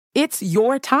It's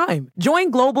your time.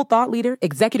 Join global thought leader,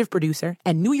 executive producer,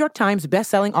 and New York Times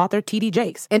bestselling author T.D.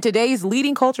 Jakes and today's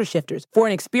leading culture shifters for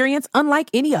an experience unlike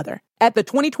any other. At the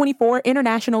 2024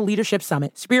 International Leadership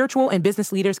Summit, spiritual and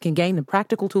business leaders can gain the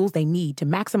practical tools they need to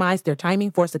maximize their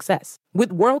timing for success.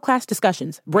 With world-class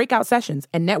discussions, breakout sessions,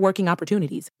 and networking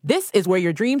opportunities, this is where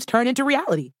your dreams turn into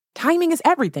reality. Timing is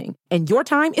everything, and your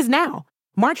time is now.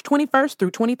 March 21st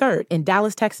through 23rd in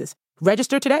Dallas, Texas.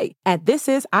 Register today at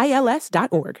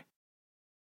thisisils.org.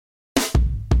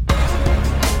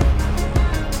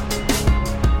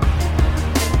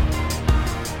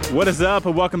 What is up,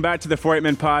 and welcome back to the 4 8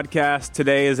 Men Podcast.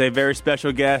 Today is a very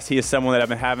special guest. He is someone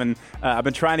that I've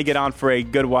been trying to get on for a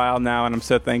good while now, and I'm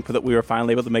so thankful that we were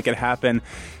finally able to make it happen.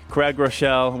 Craig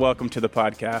Groeschel, welcome to the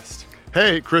podcast.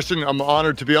 Hey, Christian, I'm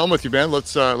honored to be on with you, man.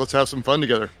 Let's have some fun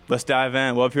together. Let's dive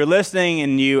in. Well, if you're listening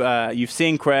and you've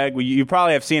seen Craig, you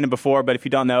probably have seen him before, but if you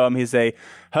don't know him, he's a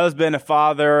husband, a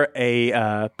father,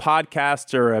 a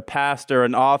podcaster, a pastor,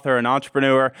 an author, an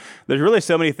entrepreneur. There's really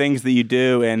so many things that you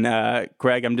do, and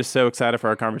Craig, I'm just so excited for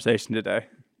our conversation today.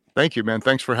 Thank you, man.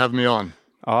 Thanks for having me on.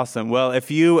 Awesome. Well, if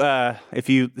you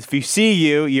see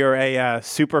you're a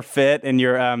super fit, and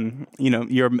you're a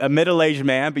middle-aged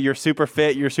man, but you're super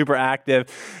fit, you're super active,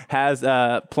 has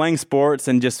playing sports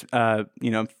and just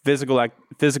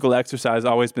physical exercise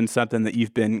always been something that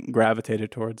you've been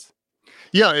gravitated towards.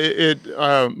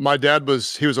 Yeah, my dad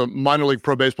was a minor league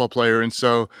pro baseball player, and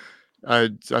so I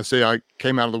say I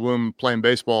came out of the womb playing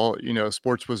baseball.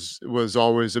 Sports was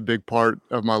always a big part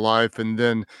of my life, and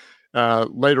then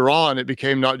later on, it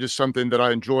became not just something that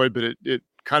I enjoyed, but it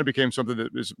kind of became something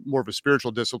that was more of a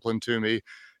spiritual discipline to me,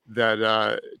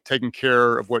 that taking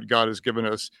care of what God has given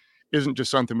us isn't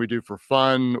just something we do for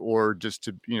fun or just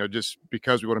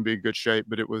because we want to be in good shape,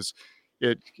 but it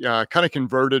kind of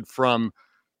converted from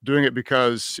doing it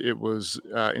because it was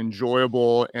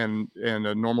enjoyable and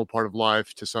a normal part of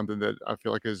life to something that I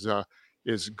feel like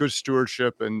is good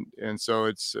stewardship, and so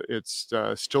it's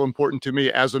still important to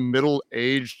me as a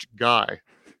middle-aged guy.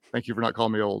 Thank you for not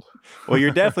calling me old. Well,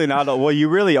 you're definitely not old. Well, you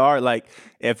really are. Like,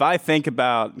 if I think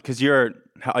about, because are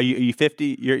you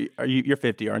 50? You're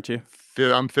 50, aren't you?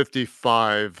 I'm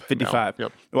 55. 55. Now.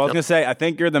 Yep. Well, I was going to say, I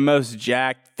think you're the most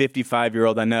jacked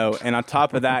 55-year-old I know, and on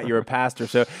top of that, you're a pastor.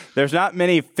 So there's not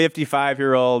many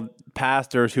 55-year-old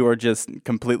pastors who are just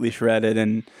completely shredded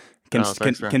and can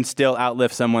still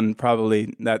outlift someone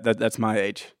probably that's my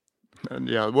age. And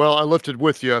yeah, well, I lifted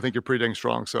with you. I think you're pretty dang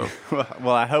strong. So,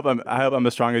 well, I hope I'm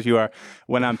as strong as you are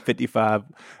when I'm 55.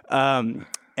 And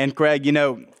Craig,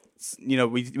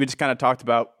 we just kind of talked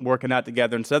about working out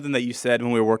together, and something that you said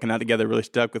when we were working out together really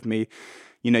stuck with me.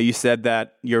 You said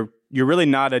that you're really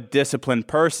not a disciplined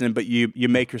person, but you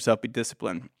make yourself be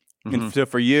disciplined. Mm-hmm. And so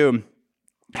for you,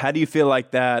 how do you feel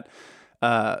like that?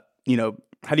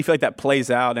 How do you feel like that plays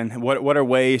out, and what are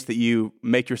ways that you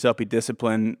make yourself be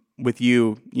disciplined with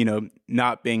you,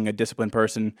 not being a disciplined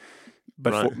person,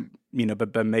 but right.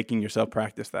 but making yourself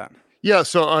practice that? Yeah.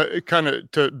 So kind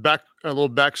of to back a little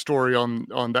backstory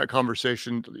on that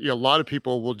conversation. A lot of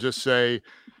people will just say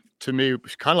to me,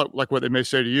 kind of like what they may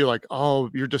say to you, like,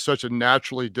 "Oh, you're just such a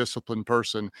naturally disciplined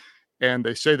person," and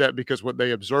they say that because what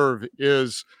they observe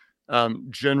is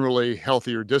generally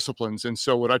healthier disciplines. And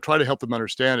so what I try to help them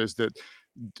understand is that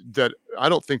I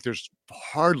don't think there's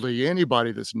hardly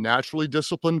anybody that's naturally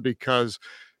disciplined, because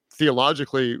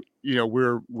theologically,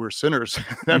 we're sinners.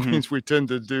 That Mm-hmm. means we tend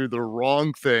to do the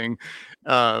wrong thing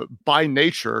by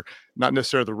nature, not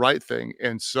necessarily the right thing.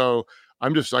 And so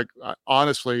I'm just like,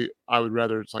 honestly, I would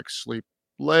rather sleep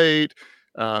late,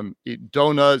 eat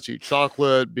donuts, eat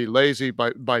chocolate, be lazy.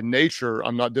 By nature,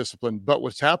 I'm not disciplined. But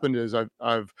what's happened is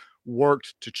I've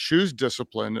worked to choose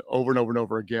discipline over and over and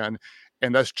over again.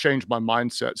 And that's changed my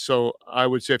mindset. So I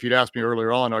would say, if you'd asked me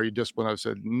earlier on, are you disciplined? I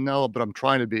said, no, but I'm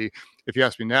trying to be. If you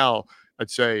ask me now,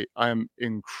 I'd say I'm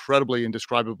incredibly,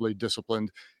 indescribably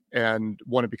disciplined, and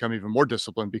want to become even more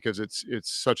disciplined, because it's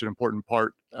such an important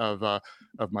part of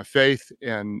my faith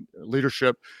and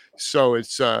leadership. So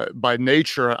it's by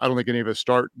nature, I don't think any of us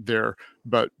start there,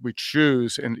 but we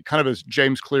choose. And kind of as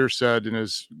James Clear said in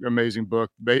his amazing book,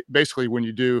 basically when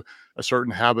you do a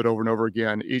certain habit over and over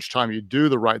again, each time you do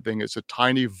the right thing, it's a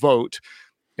tiny vote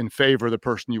in favor of the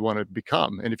person you want to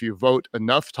become. And if you vote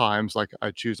enough times, like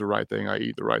I choose the right thing, I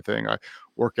eat the right thing, I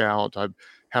work out, I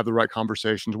have the right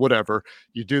conversations, whatever,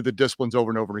 you do the disciplines over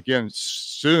and over again,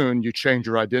 soon you change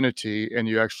your identity and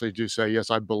you actually do say, yes,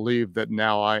 I believe that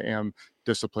now I am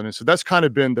disciplined. And so that's kind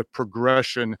of been the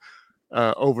progression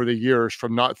over the years,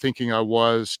 from not thinking I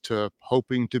was to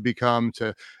hoping to become,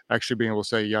 to actually being able to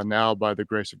say, yeah, now by the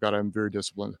grace of God, I'm very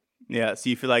disciplined. Yeah. So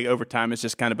you feel like over time, it's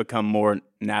just kind of become more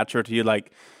natural to you.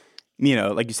 Like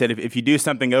like you said, if you do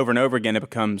something over and over again, it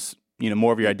becomes,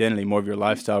 more of your identity, more of your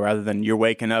lifestyle, rather than you're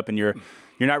waking up and you're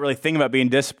not really thinking about being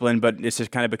disciplined, but it's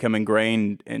just kind of become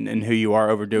ingrained in who you are,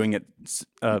 overdoing it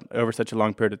over such a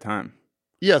long period of time.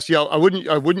 Yes, yeah, I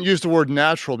wouldn't use the word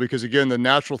natural, because again, the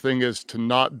natural thing is to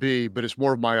not be, but it's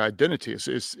more of my identity.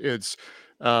 It's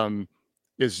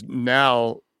is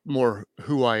now more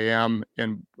who I am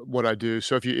and what I do.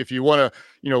 So if you want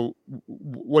to,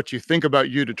 what you think about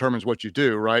you determines what you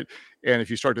do, right? And if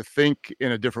you start to think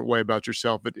in a different way about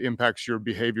yourself, it impacts your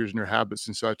behaviors and your habits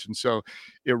and such. And so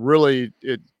it really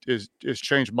is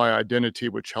changed my identity,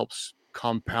 which helps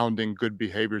compounding good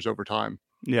behaviors over time.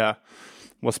 Yeah.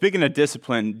 Well, speaking of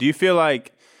discipline, do you feel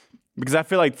like, because I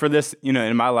feel like for this,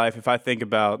 in my life, if I think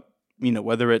about,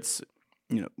 whether it's,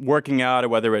 working out or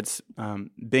whether it's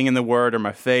being in the Word or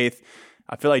my faith,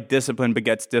 I feel like discipline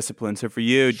begets discipline. So for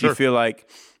you, Sure. do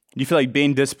you feel like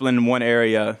being disciplined in one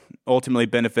area ultimately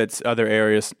benefits other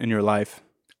areas in your life?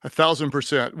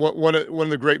 1,000%. One of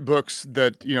the great books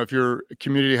that, if your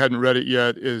community hadn't read it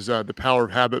yet, is The Power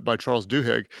of Habit by Charles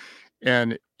Duhigg.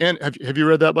 And have you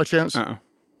read that by chance? Uh-uh.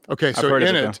 Okay, so I've heard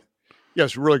in of it, yeah,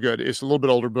 it's really good. It's a little bit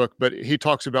older book, but he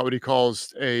talks about what he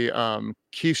calls a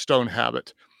keystone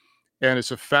habit. And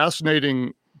it's a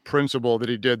fascinating principle that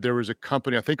he did. There was a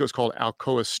company, I think it was called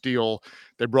Alcoa Steel.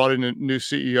 They brought in a new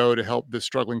CEO to help this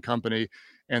struggling company.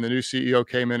 And the new CEO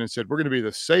came in and said, "We're going to be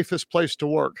the safest place to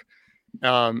work."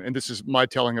 And this is my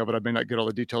telling of it. I may not get all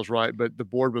the details right, but the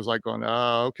board was like going,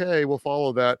 okay, we'll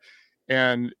follow that.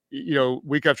 And,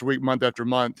 week after week, month after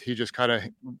month, he just kind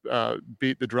of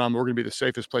beat the drum. We're going to be the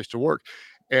safest place to work.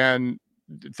 And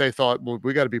they thought, well,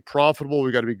 we got to be profitable.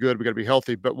 We got to be good. We got to be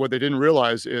healthy. But what they didn't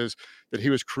realize is that he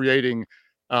was creating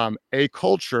a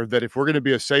culture that if we're going to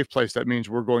be a safe place, that means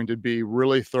we're going to be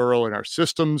really thorough in our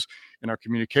systems, in our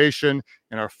communication,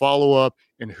 in our follow-up,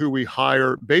 in who we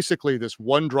hire. Basically, this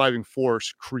one driving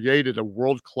force created a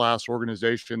world-class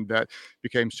organization that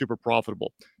became super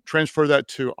profitable. Transfer that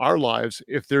to our lives.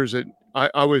 If there's I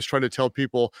always try to tell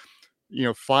people,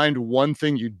 find one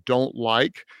thing you don't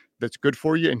like that's good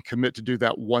for you and commit to do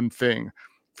that one thing.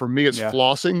 For me, it's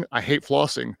flossing. I hate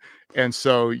flossing. And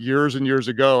so years and years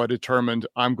ago, I determined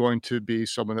I'm going to be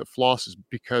someone that flosses,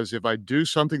 because if I do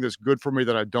something that's good for me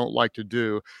that I don't like to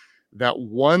do, that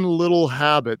one little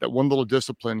habit, that one little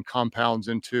discipline compounds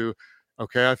into,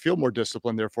 okay, I feel more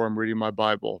disciplined. Therefore, I'm reading my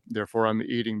Bible. Therefore, I'm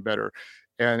eating better.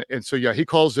 And so, yeah, he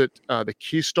calls it the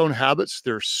keystone habits.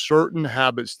 There are certain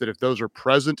habits that if those are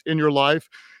present in your life,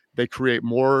 they create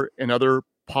more and other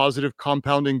positive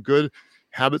compounding good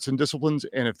habits and disciplines.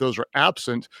 And if those are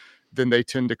absent, then they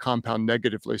tend to compound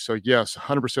negatively. So yes,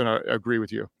 100% I agree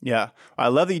with you. Yeah. I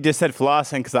love that you just said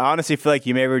flossing, because I honestly feel like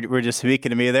you maybe were just speaking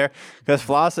to me there, because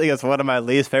flossing is one of my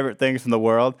least favorite things in the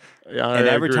world. Yeah, and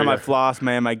every time I floss,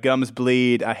 man, my gums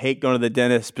bleed. I hate going to the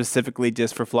dentist specifically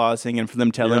just for flossing and for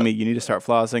them telling me you need to start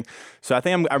flossing. So I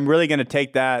think I'm really going to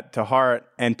take that to heart.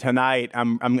 And tonight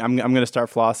I'm going to start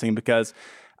flossing, because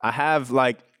I have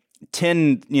like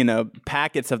 10,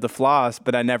 packets of the floss,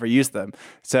 but I never use them.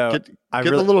 So get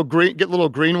the little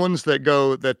green ones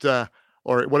that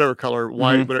or whatever color,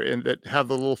 white, whatever, and that have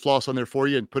the little floss on there for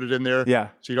you, and put it in there. Yeah.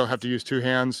 So you don't have to use two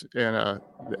hands. And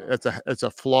it's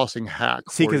a flossing hack.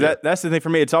 See, because that's the thing for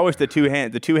me. It's always the two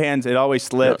hands. The two hands, it always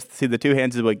slips. Yeah. See, the two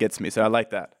hands is what gets me. So I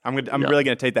like that. I'm really going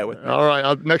to take that with me. All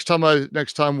right. Next time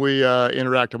we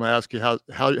interact, I'm going to ask you how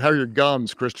are your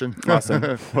gums, Christian?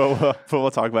 Awesome.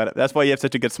 We'll talk about it. That's why you have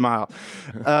such a good smile.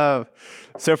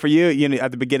 So for you,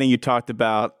 at the beginning, you talked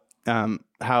about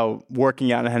how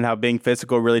working out and how being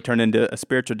physical really turned into a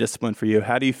spiritual discipline for you.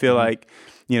 How do you feel like,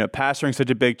 pastoring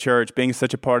such a big church, being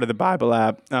such a part of the Bible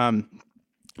app,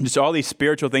 just all these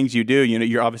spiritual things you do,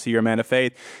 you're a man of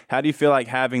faith. How do you feel like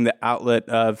having the outlet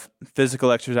of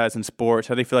physical exercise and sports,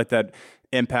 how do you feel like that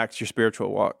impacts your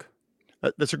spiritual walk?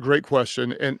 That's a great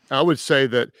question. And I would say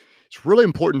that it's really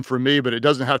important for me, but it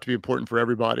doesn't have to be important for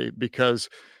everybody, because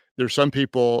there's some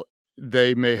people,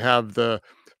 they may have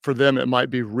for them, it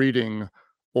might be reading,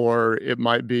 or it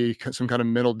might be some kind of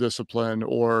mental discipline,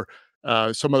 or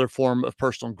some other form of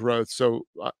personal growth. So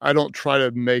I don't try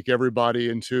to make everybody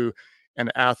into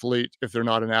an athlete if they're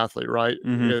not an athlete, right?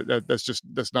 Mm-hmm.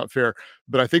 That's not fair.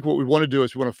 But I think what we want to do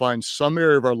is we want to find some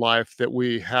area of our life that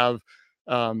we have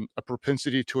a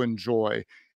propensity to enjoy.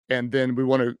 And then we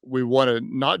want to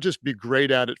not just be great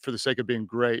at it for the sake of being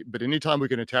great, but anytime we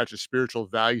can attach a spiritual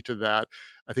value to that,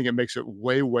 I think it makes it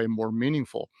way, way more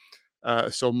meaningful.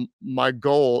 So my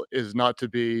goal is not to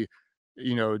be,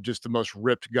 just the most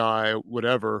ripped guy,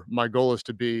 whatever. My goal is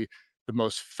to be the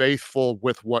most faithful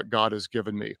with what God has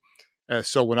given me.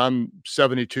 So when I'm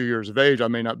 72 years of age, I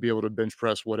may not be able to bench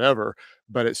press whatever,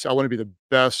 but I want to be the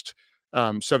best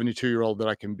 72-year-old that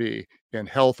I can be in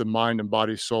health and mind and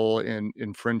body, soul,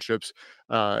 in friendships,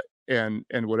 and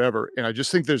whatever. And I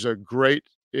just think there's a great,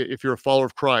 if you're a follower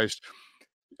of Christ,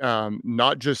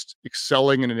 not just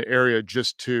excelling in an area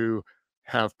just to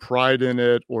have pride in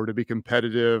it or to be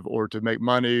competitive or to make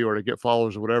money or to get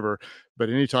followers or whatever. But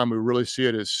anytime we really see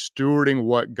it as stewarding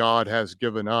what God has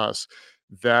given us,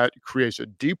 that creates a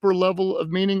deeper level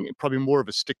of meaning, probably more of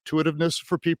a stick-to-itiveness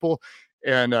for people,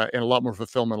 and a lot more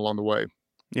fulfillment along the way.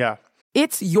 Yeah.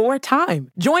 It's your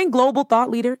time. Join global thought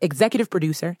leader, executive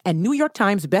producer, and New York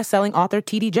Times bestselling author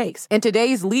T.D. Jakes and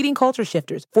today's leading culture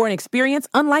shifters for an experience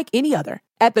unlike any other.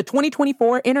 At the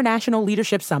 2024 International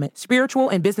Leadership Summit, spiritual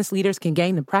and business leaders can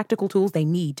gain the practical tools they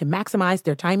need to maximize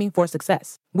their timing for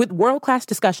success. With world-class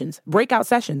discussions, breakout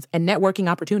sessions, and networking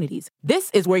opportunities, this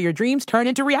is where your dreams turn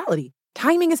into reality.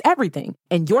 Timing is everything,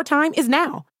 and your time is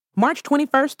now. March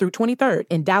 21st through 23rd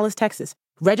in Dallas, Texas.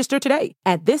 Register today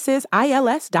at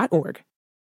thisisils.org.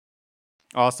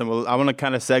 Awesome. Well, I want to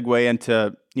kind of segue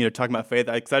into, talking about faith.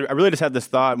 I really just had this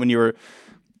thought when you were,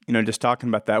 just talking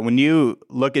about that. When you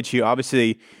look at you,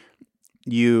 obviously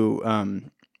you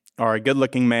are a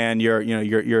good-looking man.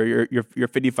 You're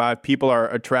 55. People are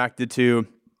not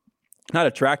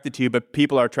attracted to you, but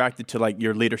people are attracted to like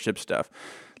your leadership stuff.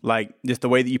 Like just the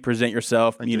way that you present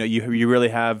yourself, you really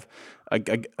have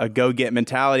a go-get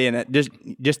mentality. And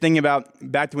just thinking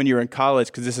about back to when you were in college,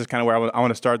 because this is kind of where I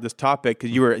want to start this topic,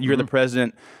 because you're the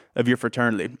president of your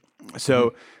fraternity.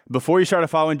 So before you started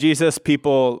following Jesus,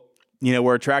 people,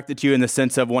 were attracted to you in the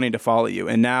sense of wanting to follow you.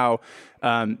 And now,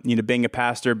 being a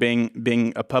pastor,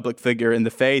 being a public figure in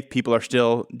the faith, people are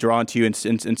still drawn to you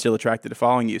and still attracted to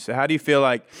following you. So how do you feel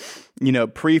like,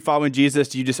 pre-following Jesus,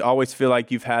 do you just always feel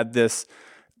like you've had this,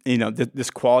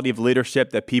 this quality of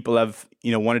leadership that people have,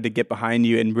 wanted to get behind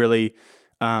you and really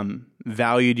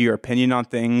valued your opinion on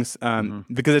things?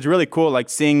 Because it's really cool, like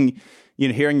seeing,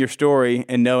 hearing your story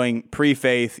and knowing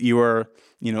pre-faith you were,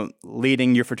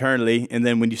 leading your fraternity. And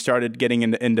then when you started getting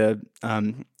into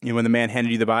when the man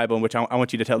handed you the Bible, in which I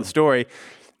want you to tell the story,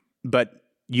 but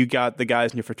you got the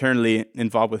guys in your fraternity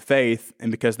involved with faith and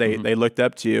because they looked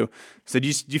up to you. So do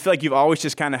you feel like you've always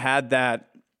just kind of had that,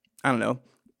 I don't know,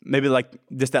 maybe like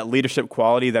just that leadership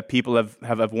quality that people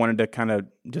have wanted to kind of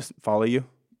just follow you?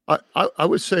 I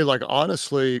would say, like,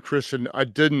 honestly, Christian, I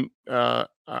didn't, I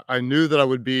knew that I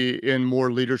would be in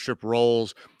more leadership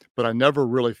roles, but I never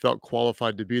really felt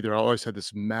qualified to be there. I always had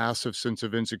this massive sense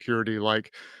of insecurity,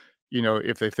 like,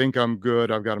 if they think I'm good,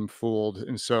 I've got them fooled.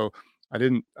 And so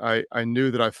I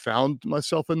knew that I found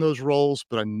myself in those roles,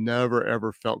 but I never,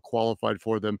 ever felt qualified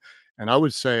for them. And I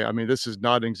would say, I mean, this is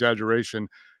not an exaggeration,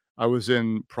 I was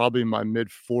in probably my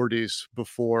mid-40s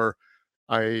before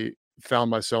I found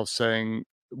myself saying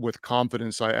with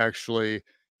confidence, I actually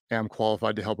am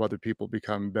qualified to help other people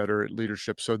become better at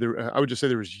leadership. So I would just say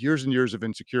there was years and years of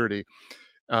insecurity.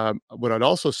 What I'd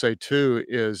also say too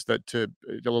is that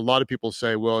a lot of people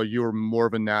say, well, you're more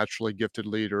of a naturally gifted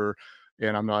leader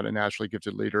and I'm not a naturally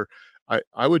gifted leader.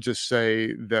 I would just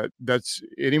say that's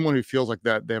anyone who feels like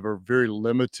that, they have a very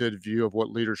limited view of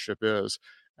what leadership is.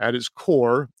 At its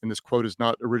core, and this quote is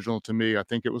not original to me, I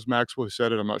think it was Maxwell who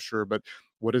said it, I'm not sure, but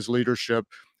what is leadership?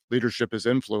 Leadership is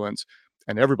influence,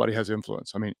 and everybody has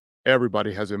influence. I mean,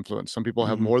 everybody has influence. Some people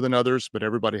have more than others, but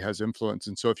everybody has influence.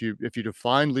 And so if you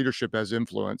define leadership as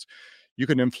influence, you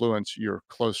can influence your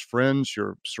close friends,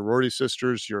 your sorority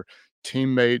sisters, your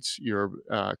teammates, your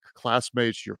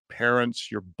classmates, your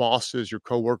parents, your bosses, your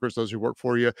coworkers, those who work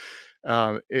for you.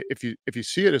 If you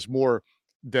see it as more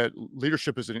that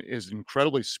leadership is an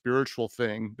incredibly spiritual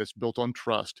thing that's built on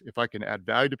trust. If I can add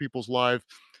value to people's lives,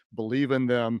 believe in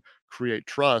them, create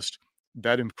trust,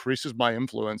 that increases my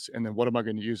influence. And then what am I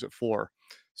going to use it for?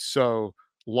 So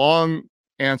long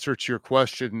answer to your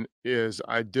question is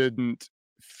I didn't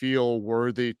feel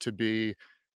worthy to be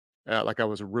like I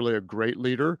was really a great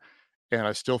leader. And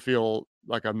I still feel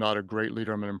like I'm not a great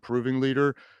leader. I'm an improving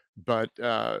leader. But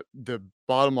the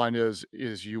bottom line is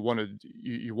you want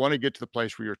to get to the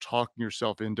place where you're talking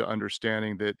yourself into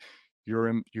understanding that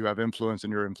you have influence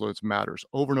and your influence matters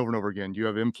over and over and over again. You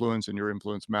have influence and your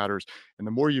influence matters. And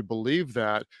the more you believe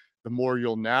that, the more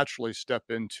you'll naturally step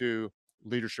into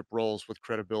leadership roles with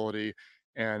credibility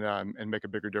and make a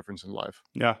bigger difference in life.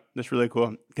 Yeah, that's really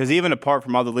cool. Because even apart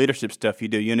from all the leadership stuff you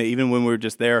do, even when we were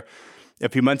just there a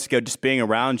few months ago, just being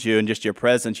around you and just your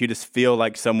presence, you just feel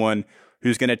like someone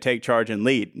who's going to take charge and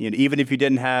lead. Even if you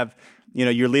didn't have,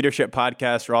 your leadership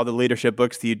podcast or all the leadership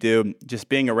books that you do, just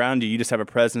being around you, you just have a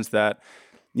presence that,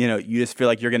 you just feel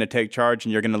like you're going to take charge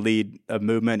and you're going to lead a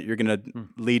movement. You're going to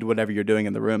lead whatever you're doing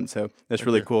in the room. So that's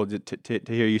really cool to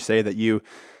hear you say that you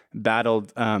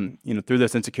battled, through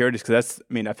those insecurities. Because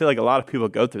I feel like a lot of people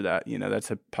go through that.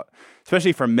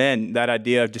 Especially for men, that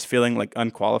idea of just feeling like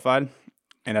unqualified.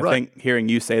 And I think hearing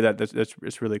you say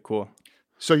that's really cool.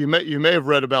 So you may have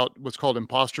read about what's called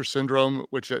imposter syndrome,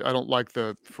 which I don't like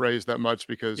the phrase that much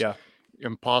because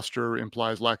imposter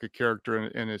implies lack of character,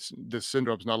 and this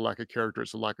syndrome is not a lack of character;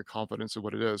 it's a lack of confidence in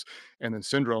what it is. And then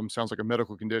syndrome sounds like a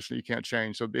medical condition that you can't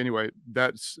change. So anyway,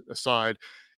 that's aside.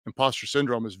 Imposter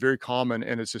syndrome is very common,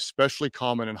 and it's especially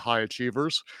common in high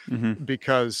achievers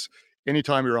because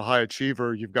anytime you're a high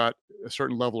achiever, you've got a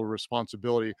certain level of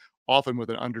responsibility, often with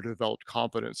an underdeveloped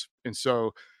confidence. And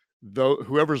so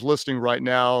whoever's listening right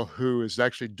now who is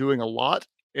actually doing a lot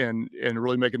and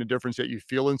really making a difference, that you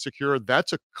feel insecure,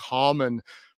 that's a common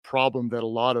problem that a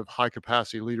lot of high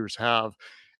capacity leaders have.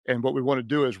 And what we want to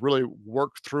do is really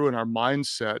work through in our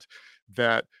mindset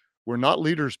that we're not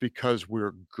leaders because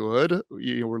we're good.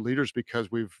 We're leaders because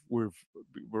we're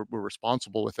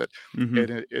responsible with it,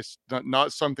 and it's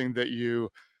not something that you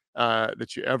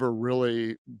ever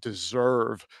really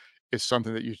deserve. It's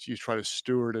something that you try to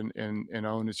steward and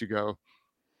own as you go.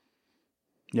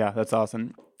 Yeah, that's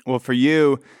awesome. Well, for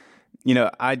you,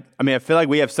 I feel like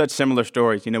we have such similar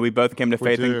stories. We both came to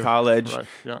faith in college. Right.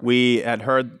 Yeah. We had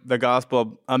heard the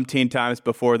gospel umpteen times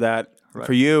before that. Right.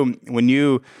 For you, when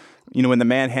the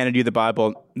man handed you the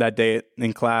Bible that day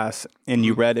in class and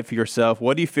you read it for yourself,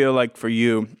 what do you feel like for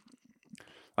you?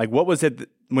 Like, what was it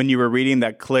when you were reading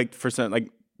that clicked for something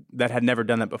like that had never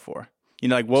done that before?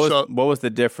 What was the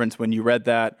difference when you read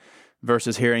that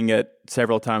versus hearing it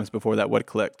several times before that? What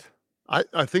clicked?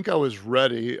 I think I was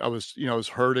ready. I was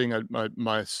hurting.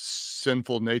 My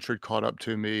sinful nature had caught up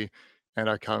to me, and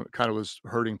I kind of was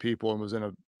hurting people and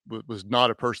was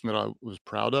not a person that I was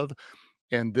proud of.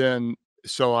 And then,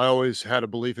 so I always had a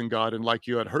belief in God, and like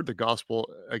you, I'd heard the gospel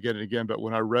again and again. But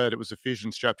when I read, it was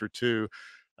Ephesians chapter 2,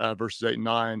 verses 8 and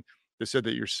 9. They said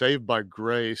that you're saved by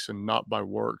grace and not by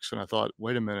works. And I thought,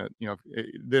 wait a minute,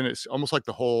 then it's almost like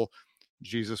the whole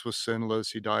Jesus was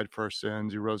sinless. He died for our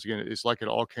sins. He rose again. It's like it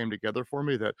all came together for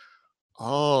me that,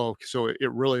 so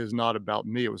it really is not about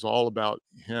me. It was all about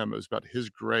him. It was about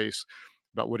his grace,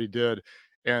 about what he did.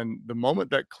 And the moment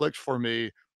that clicked for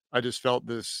me, I just felt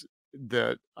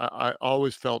that I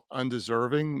always felt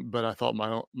undeserving, but I thought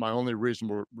my only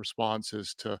reasonable response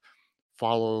is to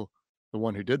follow the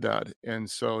one who did that. And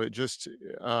so it just,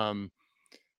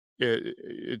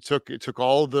 it took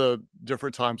all the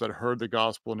different times I'd heard the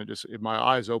gospel, and my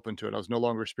eyes opened to it. I was no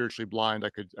longer spiritually blind. I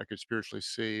could spiritually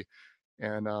see.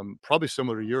 And probably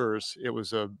similar to yours, it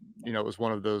was it was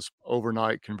one of those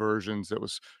overnight conversions that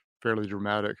was fairly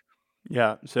dramatic.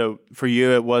 Yeah. So for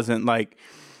you, it wasn't like,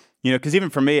 because even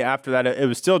for me after that, it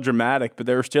was still dramatic, but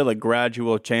there was still a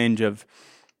gradual change of,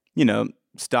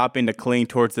 stopping to cling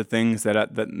towards the things that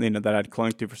I'd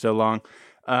clung to for so long.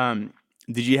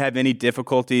 Did you have any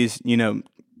difficulties, what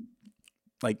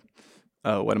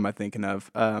am I thinking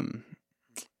of?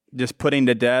 Just putting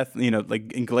to death,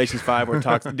 like in Galatians 5 where it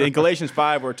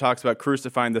talks about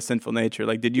crucifying the sinful nature.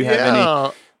 Like, did you have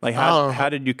any, like, how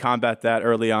did you combat that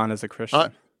early on as a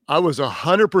Christian? I was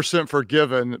 100%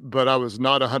 forgiven, but I was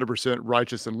not 100%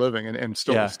 righteous in living, and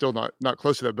still not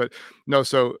close to that. But no,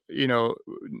 so,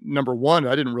 number one,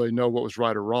 I didn't really know what was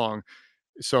right or wrong.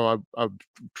 So I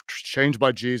changed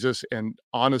by Jesus, and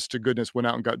honest to goodness, went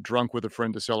out and got drunk with a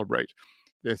friend to celebrate.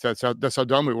 That's how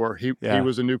dumb we were. He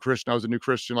was a new Christian. I was a new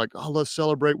Christian. Like, let's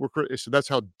celebrate. So that's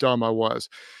how dumb I was.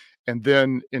 And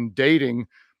then in dating,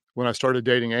 when I started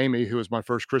dating Amy, who was my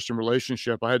first Christian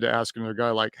relationship, I had to ask another guy,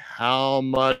 like, how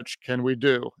much can we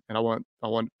do? And I want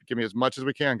give me as much as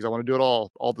we can, because I want to do it all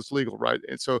that's legal, right?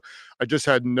 And so I just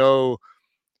had no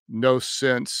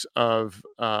sense of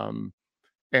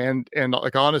and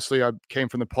like, honestly, I came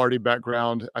from the party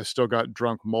background. I still got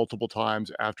drunk multiple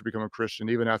times after becoming a Christian,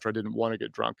 even after I didn't want to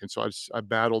get drunk. And so I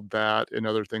battled that and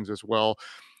other things as well.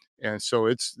 And so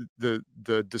it's the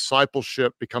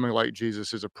discipleship, becoming like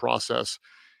Jesus, is a process.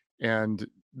 And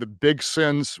the big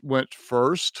sins went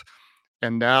first,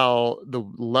 and now the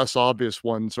less obvious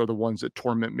ones are the ones that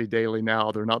torment me daily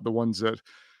now. They're not the ones that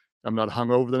I'm not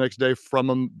hungover the next day from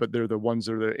them, but they're the ones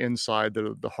that are inside that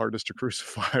are the hardest to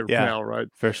crucify now, right?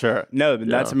 For sure. No,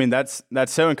 that's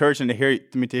so encouraging to hear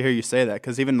you say that,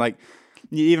 because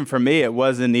even for me, it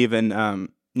wasn't even I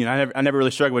never really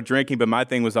struggled with drinking, but my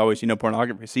thing was always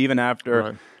pornography. So even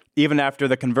after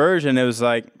the conversion, it was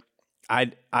like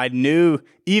I knew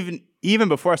even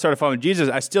before I started following Jesus,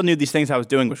 I still knew these things I was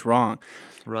doing was wrong.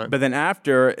 Right. But then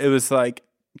after, it was like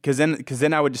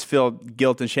then I would just feel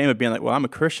guilt and shame of being like, well, I'm a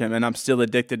Christian and I'm still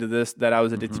addicted to this that I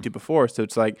was addicted to before. So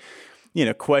it's like,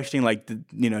 questioning like,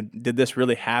 did this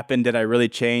really happen? Did I really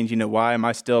change? Why am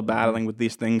I still battling with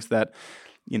these things that,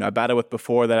 I battled with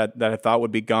before that I thought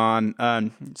would be gone?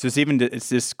 So it's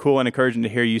just cool and encouraging to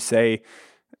hear you say,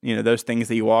 those things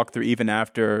that you walk through even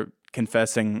after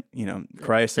confessing,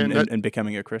 Christ and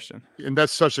becoming a Christian. And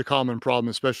that's such a common problem,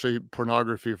 especially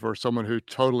pornography, for someone who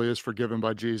totally is forgiven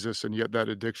by Jesus, and yet that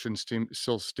addiction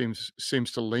still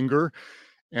seems to linger.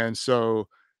 And so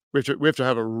we have to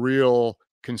have a real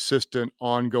consistent,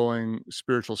 ongoing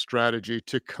spiritual strategy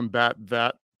to combat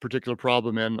that particular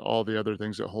problem and all the other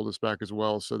things that hold us back as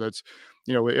well. So that's,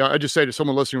 I just say to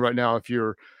someone listening right now, if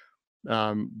you're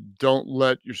don't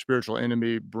let your spiritual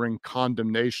enemy bring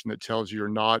condemnation that tells you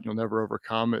you'll never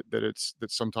overcome it. That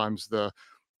sometimes the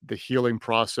healing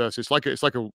process, it's like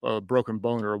a broken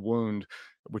bone or a wound.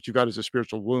 What you got is a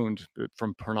spiritual wound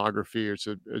from pornography. It's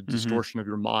a distortion of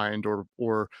your mind,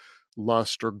 or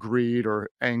lust or greed or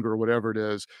anger, or whatever it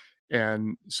is.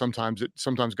 And sometimes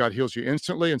God heals you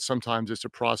instantly, and sometimes it's a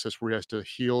process where He has to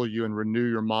heal you and renew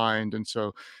your mind. And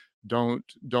so don't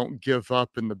give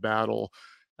up in the battle.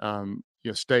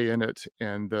 Stay in it,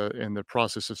 and the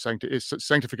process of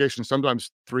sanctification.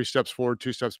 Sometimes 3 steps forward,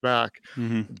 2 steps back,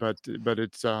 but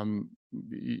it's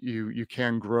you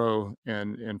can grow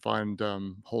and find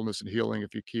wholeness and healing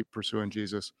if you keep pursuing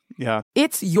Jesus. Yeah,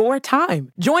 It's your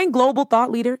time. Join global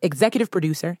thought leader, executive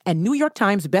producer, and New York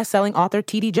Times bestselling author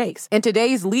T.D. Jakes and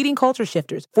today's leading culture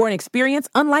shifters for an experience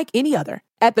unlike any other.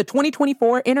 At the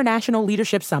 2024 International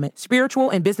Leadership Summit, spiritual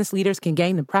and business leaders can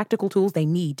gain the practical tools they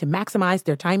need to maximize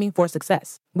their timing for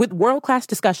success. With world-class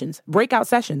discussions, breakout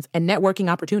sessions, and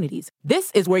networking opportunities, this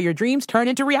is where your dreams turn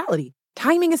into reality.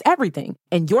 Timing is everything,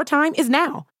 and your time is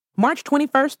now. March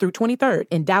 21st through 23rd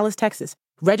in Dallas, Texas.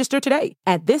 Register today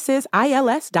at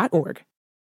thisisils.org.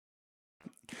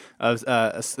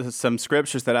 Some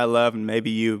scriptures that I love, and maybe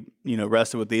you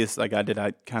wrestled with these like I did.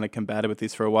 I kind of combated with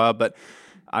these for a while, but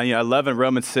I love in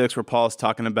Romans 6 where Paul's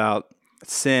talking about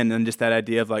sin and just that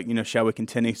idea of like, shall we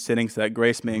continue sinning so that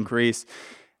grace may increase?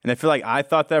 And I feel like I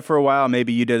thought that for a while,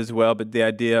 maybe you did as well, but the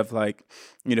idea of like,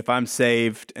 if I'm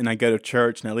saved and I go to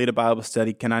church and I lead a Bible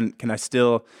study, can I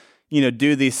still,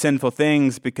 do these sinful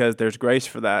things because there's grace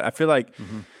for that? I feel like,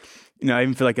 I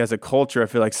even feel like as a culture, I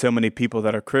feel like so many people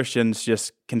that are Christians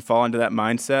just can fall into that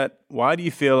mindset. Why do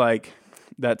you feel like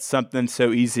that's something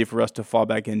so easy for us to fall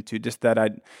back into? Just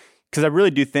that because I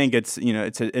really do think it's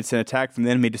an attack from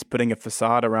the enemy, just putting a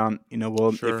facade around,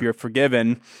 Sure. If you're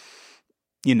forgiven,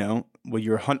 you're,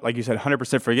 like you said,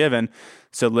 100% forgiven.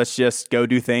 So let's just go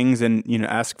do things and,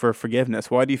 ask for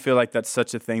forgiveness. Why do you feel like that's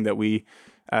such a thing that we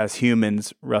as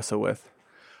humans wrestle with?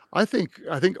 I think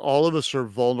all of us are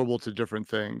vulnerable to different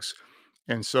things.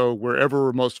 And so wherever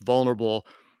we're most vulnerable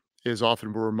is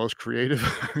often where we're most creative.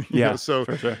 So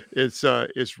for sure.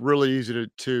 It's really easy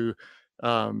to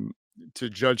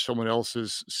judge someone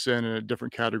else's sin in a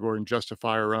different category and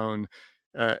justify our own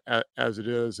as it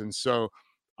is. And so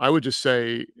I would just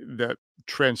say that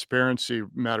transparency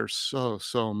matters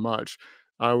so much.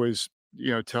 I always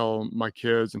tell my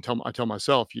kids and I tell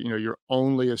myself, you're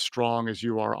only as strong as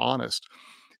you are honest.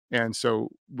 And so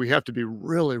we have to be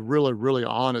really, really, really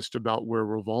honest about where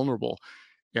we're vulnerable.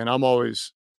 And I'm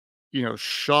always,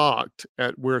 shocked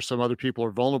at where some other people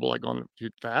are vulnerable, like going,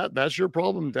 that's your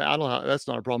problem. That's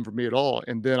not a problem for me at all.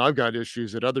 And then I've got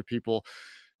issues that other people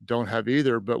don't have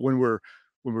either. But when we're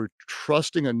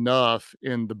trusting enough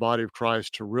in the body of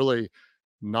Christ to really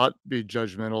not be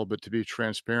judgmental, but to be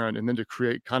transparent, and then to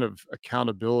create kind of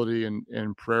accountability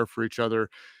and prayer for each other,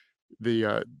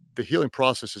 the healing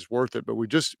process is worth it. But we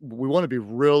want to be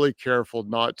really careful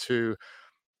not to,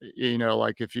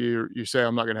 like if you say,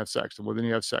 I'm not going to have sex, and well, then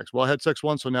you have sex. Well, I had sex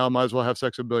once, so now I might as well have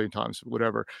sex a billion times,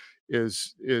 whatever,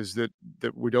 is that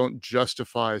we don't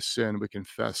justify sin, we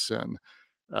confess sin.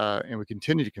 And we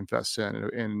continue to confess sin.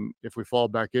 And if we fall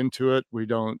back into it,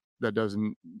 that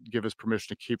doesn't give us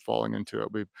permission to keep falling into it.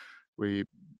 We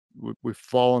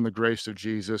fall in the grace of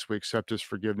Jesus. We accept His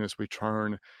forgiveness. We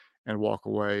turn and walk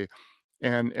away.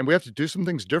 And we have to do some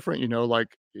things different,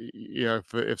 like,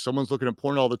 if someone's looking at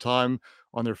porn all the time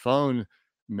on their phone,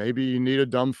 maybe you need a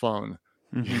dumb phone.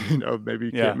 Maybe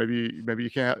you can't, maybe you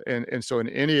can't. And so in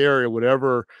any area,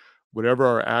 whatever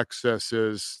our access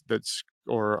is,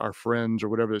 or our friends or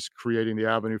whatever that's creating the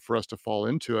avenue for us to fall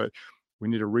into it, we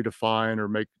need to redefine or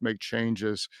make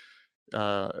changes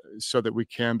so that we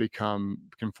can become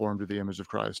conformed to the image of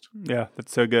Christ. Yeah,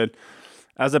 that's so good.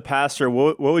 As a pastor,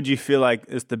 what would you feel like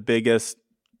is the biggest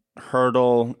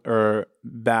hurdle or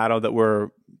battle that we're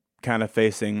kind of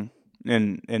facing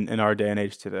in our day and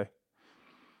age today?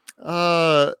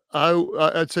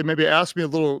 I'd say maybe ask me a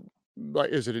little, like,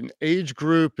 is it an age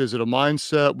group? Is it a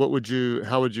mindset?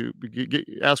 How would you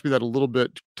ask me that a little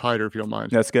bit tighter if you don't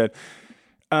mind? That's good.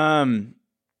 I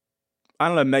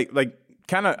don't know, make like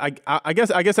kind of. I guess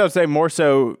I would say more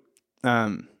so.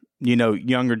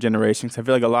 Younger generations. I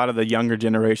feel like a lot of the younger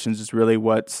generations is really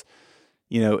what's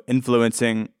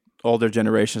influencing older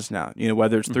generations now.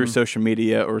 Whether it's through social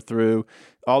media or through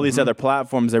all these other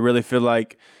platforms. I really feel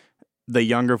like the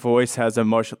younger voice has a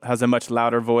much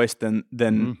louder voice than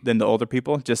the older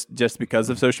people, just because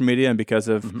of social media and because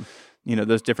of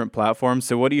those different platforms.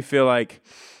 So what do you feel like?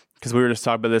 Because we were just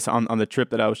talking about this on the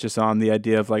trip that I was just on, the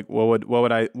idea of like what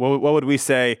would we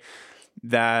say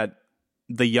that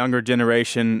the younger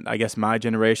generation, I guess my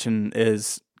generation,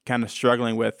 is kind of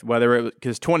struggling with,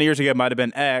 because 20 years ago it might have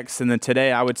been X, and then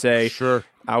today I would say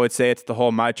it's the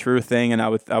whole my true thing, and I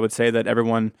would say that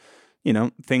everyone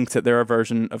thinks that they're a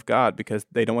version of God because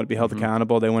they don't want to be held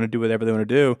accountable. They want to do whatever they want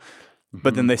to do,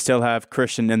 but then they still have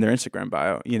Christian in their Instagram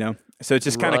bio. So it's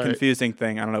just kind of confusing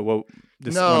thing. I don't know.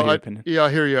 Your opinion. Yeah,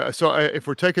 I hear you. So if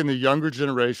we're taking the younger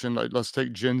generation, like, let's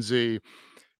take Gen Z.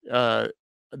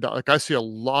 Like, I see a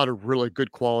lot of really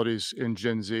good qualities in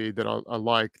Gen Z that I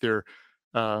like. They're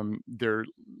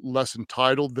less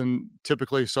entitled than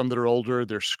typically some that are older.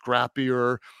 They're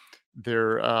scrappier.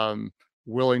 They're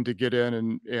willing to get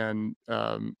in and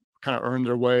kind of earn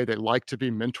their way. They like to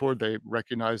be mentored. They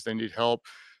recognize they need help.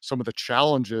 Some of the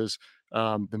challenges,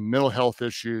 the mental health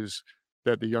issues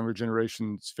that the younger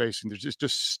generation is facing, they're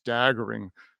just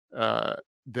staggering.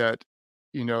 That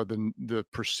the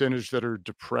percentage that are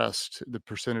depressed, the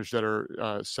percentage that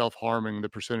are self-harming, the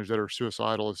percentage that are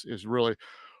suicidal is really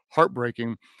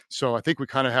heartbreaking. So I think we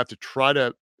kind of have to try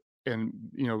to, and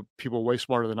people way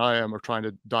smarter than I am are trying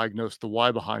to diagnose the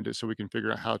why behind it so we can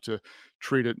figure out how to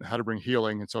treat it and how to bring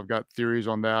healing. And so I've got theories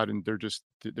on that, and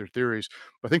they're theories.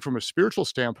 But I think from a spiritual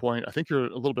standpoint, I think you're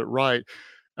a little bit right.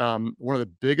 One of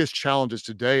the biggest challenges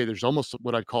today, there's almost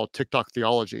what I'd call TikTok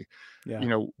theology.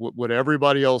 Yeah. What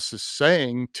everybody else is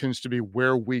saying tends to be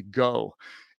where we go,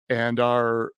 and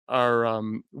our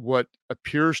what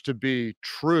appears to be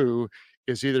true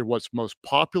is either what's most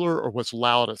popular or what's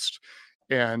loudest.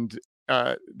 And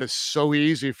that's so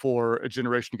easy for a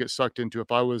generation to get sucked into.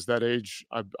 If I was that age,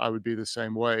 I would be the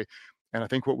same way. And I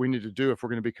think what we need to do if we're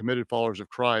going to be committed followers of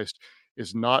Christ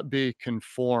is not be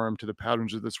conformed to the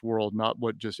patterns of this world, not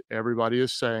what just everybody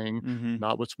is saying,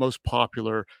 not what's most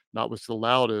popular, not what's the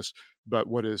loudest, but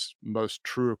what is most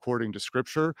true according to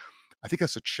Scripture. I think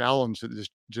that's a challenge that this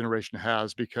generation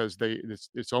has, because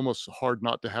it's almost hard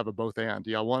not to have a both and.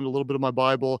 Yeah, I want a little bit of my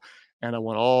Bible and I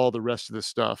want all the rest of this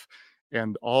stuff.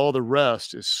 And all the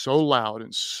rest is so loud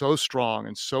and so strong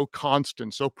and so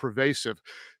constant, so pervasive,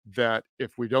 that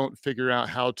if we don't figure out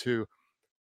how to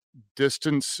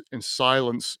distance and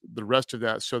silence the rest of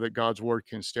that so that God's word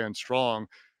can stand strong,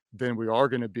 then we're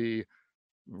going to be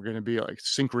like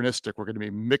synchronistic. We're going to be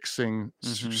mixing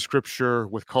Scripture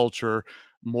with culture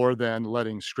more than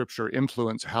letting Scripture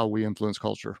influence how we influence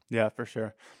culture. Yeah, for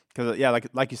sure. Because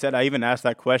like you said, I even asked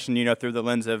that question, through the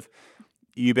lens of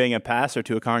you being a pastor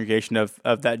to a congregation of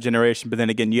that generation. But then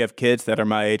again, you have kids that are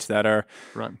my age that are,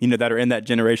 that are in that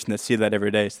generation that see that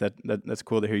every day. So that's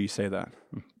cool to hear you say that.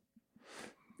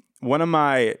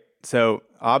 So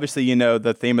obviously,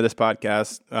 the theme of this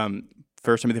podcast,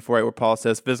 1 Timothy 4:8, where Paul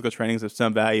says physical training is of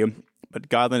some value, but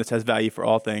godliness has value for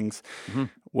all things.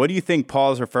 What do you think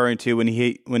Paul is referring to when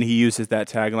he uses that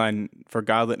tagline for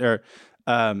godliness,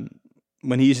 or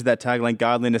when he uses that tagline,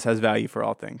 godliness has value for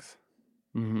all things?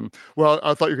 Well,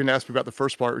 I thought you were going to ask me about the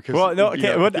first part, because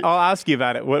I'll ask you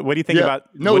about it. What do you think about?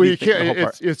 No, you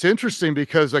can't. It's interesting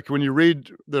because, like, when you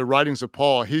read the writings of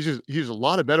Paul, he uses a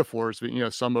lot of metaphors.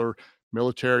 But some are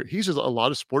military. He uses a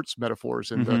lot of sports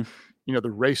metaphors and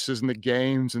the races and the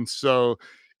games. And so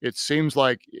it seems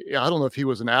like, I don't know if he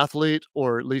was an athlete,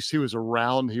 or at least he was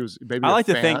around. He was maybe. I like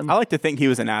to think he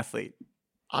was an athlete.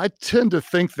 I tend to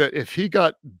think that if he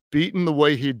got beaten the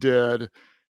way he did,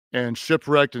 and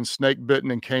shipwrecked and snake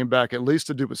bitten and came back, at least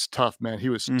the dude was tough, man. He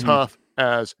was tough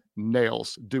as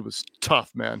nails. Dude was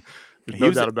tough, man. There's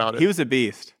no doubt about it. He was a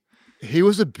beast. He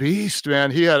was a beast, man.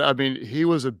 He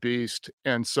was a beast.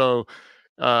 And so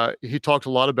he talked a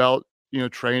lot about,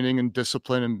 training and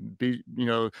discipline and beating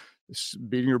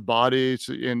your body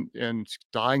and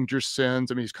dying to your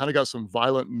sins. I mean, he's kind of got some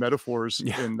violent metaphors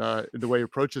in the way he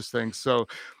approaches things. So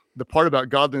the part about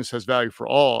godliness has value for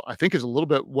all, I think, is a little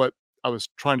bit what I was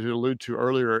trying to allude to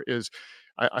earlier. Is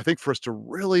I think for us to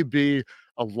really be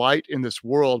a light in this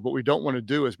world, what we don't want to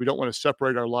do is we don't want to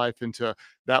separate our life into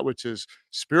that which is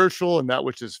spiritual and that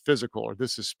which is physical, or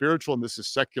this is spiritual and this is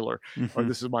secular, or Mm-hmm.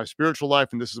 this is my spiritual life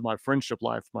and this is my friendship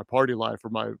life, my party life, or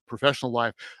my professional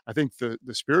life. I think the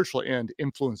spiritual end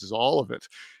influences all of it.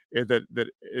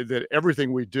 That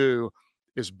everything we do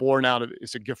is born out of,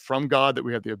 it's a gift from God, that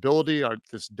we have the ability.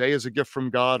 This day is a gift from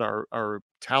God. Our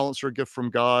talents are a gift from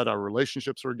God. Our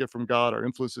relationships are a gift from God. Our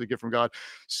influence is a gift from God.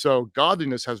 So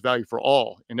godliness has value for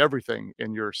all, in everything,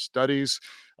 in your studies,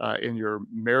 in your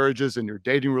marriages, in your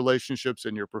dating relationships,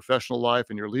 in your professional life,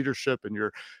 in your leadership, in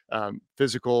your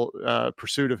physical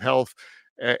pursuit of health.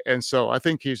 And so I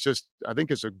think it's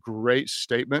a great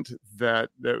statement that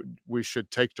we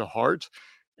should take to heart,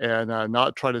 and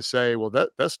not try to say, well,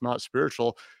 that's not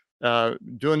spiritual.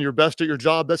 Doing your best at your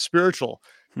job, that's spiritual.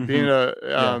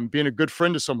 Mm-hmm. Being a good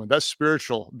friend to someone, that's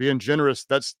spiritual. Being generous,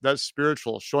 that's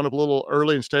spiritual. Showing up a little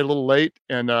early and staying a little late,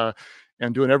 and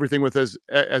doing everything with as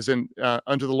in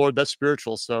unto the Lord, that's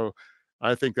spiritual. So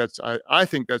I think that's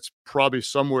probably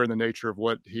somewhere in the nature of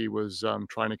what he was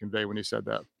trying to convey when he said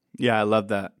that. Yeah, I love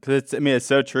that, because it's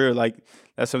so true. Like,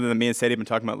 that's something that me and Sadie have been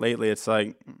talking about lately. It's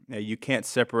like, you can't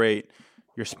separate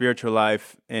your spiritual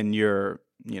life and your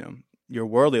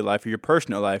worldly life or your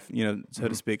personal life, so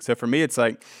to speak. So for me, it's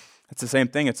like, it's the same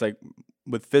thing. It's like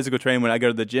with physical training, when I go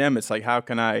to the gym, it's like, how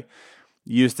can I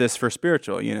use this for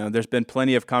spiritual? There's been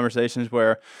plenty of conversations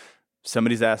where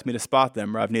somebody's asked me to spot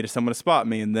them, or I've needed someone to spot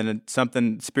me, and then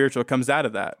something spiritual comes out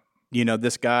of that.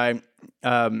 This guy,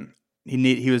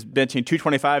 he was benching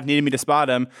 225, needed me to spot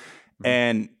him,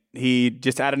 and he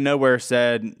just out of nowhere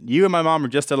said, "You and my mom are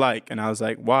just alike." And I was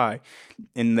like, "Why?"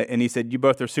 And he said, "You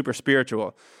both are super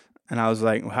spiritual." And I was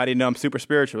like, "Well, how do you know I'm super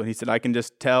spiritual?" And he said, "I can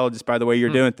just tell just by the way you're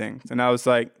doing things." And I was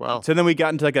like, Wow. So then we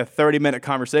got into like a 30-minute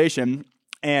conversation,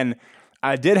 and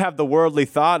I did have the worldly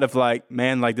thought of like,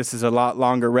 man, like this is a lot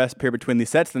longer rest period between these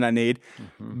sets than I need.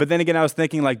 But then again, I was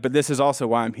thinking like, but this is also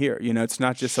why I'm here. It's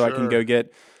not just so I can go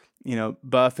get,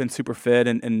 buff and super fit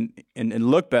and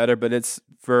look better, but it's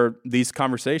for these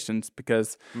conversations,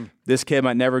 because this kid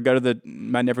might never go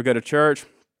to church,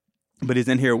 but he's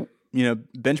in here,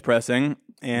 bench pressing.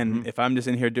 And if I'm just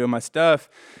in here doing my stuff,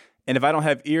 and if I don't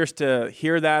have ears to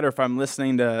hear that, or if I'm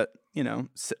listening to,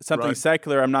 something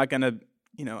secular, I'm not going to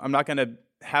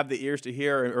have the ears to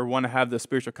hear or want to have the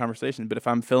spiritual conversation. But if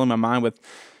I'm filling my mind with,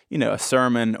 a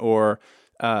sermon or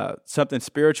something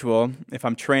spiritual, if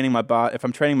I'm training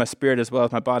my spirit as well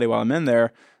as my body while I'm in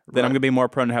there, then I'm going to be more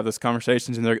prone to have those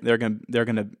conversations, and they're going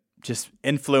to just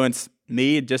influence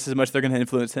me just as much as they're going to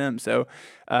influence him. So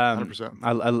 100%.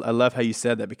 I love how you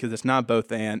said that, because it's not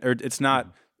both and, or it's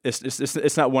not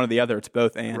it's not one or the other. It's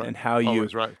both and, and how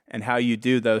you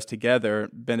do those together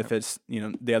benefits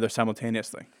the other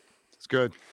simultaneously. It's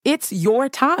good. It's your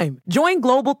time. Join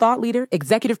global thought leader,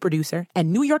 executive producer,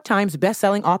 and New York Times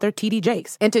bestselling author T.D.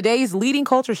 Jakes and today's leading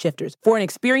culture shifters for an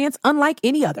experience unlike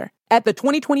any other. At the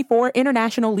 2024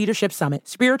 International Leadership Summit,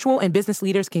 spiritual and business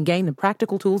leaders can gain the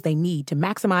practical tools they need to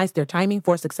maximize their timing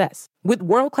for success. With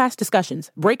world-class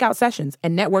discussions, breakout sessions,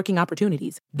 and networking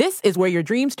opportunities, this is where your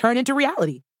dreams turn into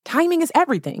reality. Timing is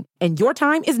everything, and your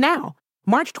time is now.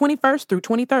 March 21st through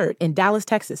 23rd in Dallas,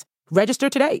 Texas. Register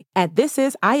today at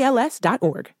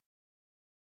thisisils.org.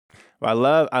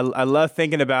 Well, I love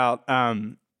thinking about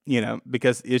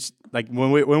because it's like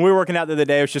when we were working out the other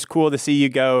day, it was just cool to see you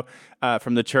go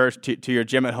from the church to your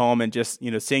gym at home, and just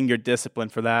seeing your discipline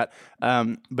for that.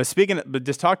 But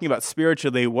just talking about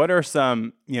spiritually, what are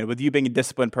some with you being a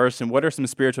disciplined person, what are some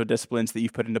spiritual disciplines that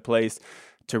you've put into place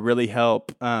to really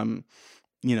help?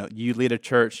 You lead a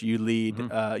church, you lead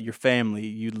your family,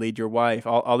 you lead your wife,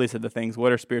 all these other things.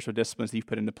 What are spiritual disciplines that you've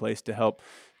put into place to help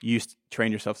you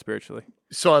train yourself spiritually?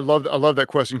 So I love that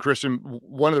question, Christian.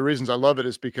 One of the reasons I love it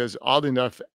is because, oddly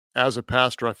enough, as a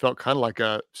pastor, I felt kind of like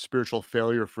a spiritual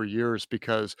failure for years,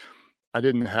 because I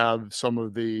didn't have some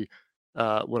of the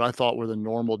what I thought were the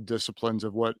normal disciplines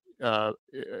of what a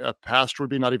pastor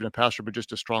would be, not even a pastor, but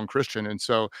just a strong Christian. And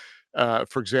so,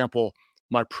 for example,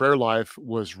 my prayer life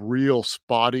was real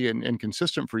spotty and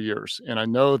inconsistent for years. And I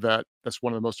know that that's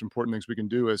one of the most important things we can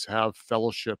do, is have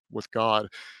fellowship with God.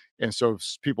 And so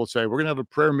people say, we're going to have a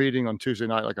prayer meeting on Tuesday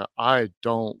night. Like, I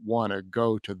don't want to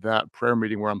go to that prayer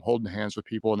meeting where I'm holding hands with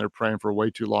people and they're praying for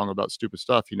way too long about stupid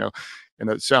stuff, and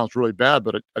that sounds really bad,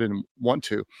 but I didn't want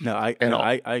to. No, I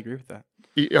agree with that.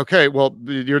 Okay. Well,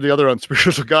 you're the other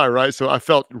unspiritual guy, right? So I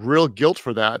felt real guilt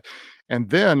for that. And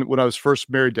then when I was first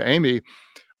married to Amy,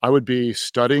 I would be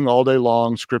studying all day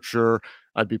long scripture.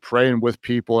 I'd be praying with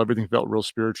people. Everything felt real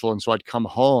spiritual. And so I'd come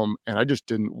home and I just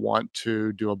didn't want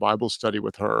to do a Bible study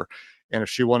with her. And if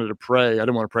she wanted to pray, I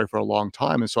didn't want to pray for a long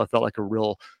time. And so I felt like a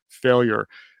real failure.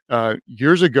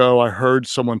 Years ago, I heard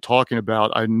someone talking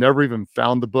about, I never even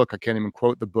found the book. I can't even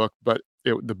quote the book, but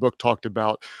the book talked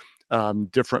about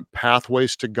different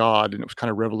pathways to God. And it was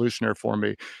kind of revolutionary for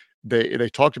me. They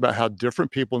talked about how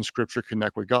different people in Scripture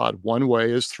connect with God. One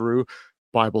way is through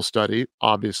Bible study.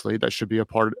 Obviously, that should be a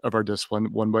part of our discipline.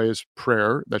 One way is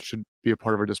prayer. That should be a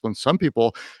part of our discipline. Some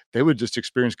people, they would just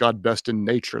experience God best in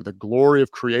nature, the glory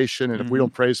of creation. And if we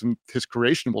don't praise him, his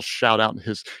creation will shout out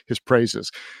his praises.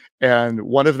 And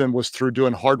one of them was through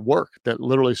doing hard work, that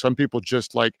literally some people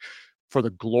just like, for the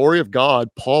glory of God.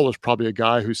 Paul was probably a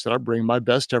guy who said, I bring my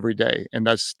best every day. And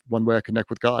that's one way I connect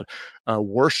with God.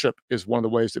 Worship is one of the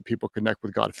ways that people connect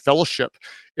with God. Fellowship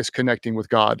is connecting with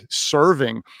God.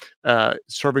 Serving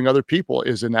other people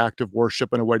is an act of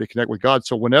worship and a way to connect with God.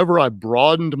 So whenever I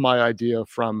broadened my idea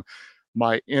from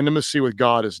my intimacy with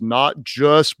God is not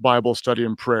just Bible study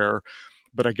and prayer,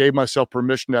 but I gave myself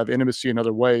permission to have intimacy in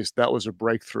other ways, that was a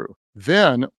breakthrough.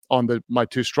 Then on my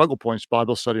two struggle points,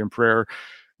 Bible study and prayer,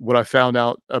 what I found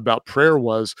out about prayer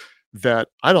was that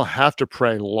I don't have to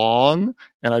pray long,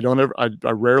 and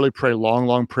I rarely pray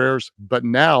long prayers, but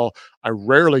now I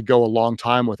rarely go a long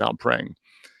time without praying.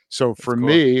 So for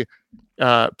me,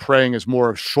 praying is more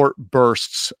of short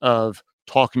bursts of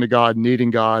talking to God,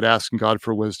 needing God, asking God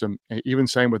for wisdom. And even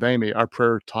same with Amy, our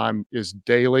prayer time is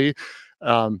daily,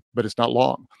 but it's not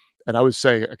long. And I would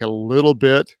say like a little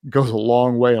bit goes a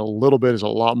long way, and a little bit is a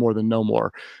lot more than no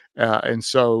more. And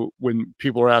so when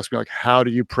people are asking me, like, how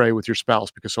do you pray with your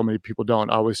spouse? Because so many people don't.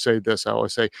 I always say this. I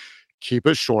always say, keep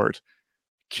it short,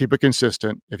 keep it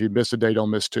consistent. If you miss a day, don't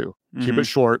miss two. Keep it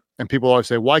short. And people always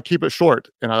say, why keep it short?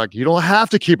 And I like, you don't have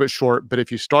to keep it short, but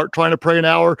if you start trying to pray an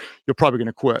hour, you're probably going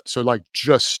to quit. So like,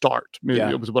 just start. Maybe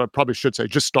it was what I probably should say,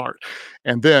 just start.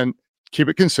 And then keep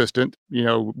it consistent. You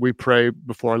know, we pray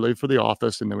before I leave for the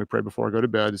office, and then we pray before I go to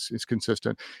bed. It's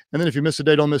consistent. And then if you miss a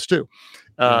day, don't miss two.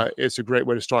 It's a great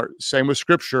way to start. Same with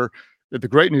Scripture. The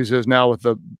great news is now with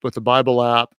the Bible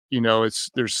app, you know,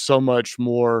 there's so much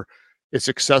more. It's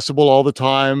accessible all the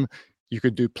time. You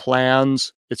could do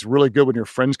plans. It's really good when your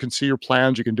friends can see your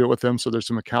plans. You can do it with them, so there's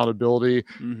some accountability.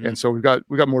 And so we've got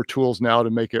more tools now to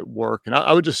make it work. And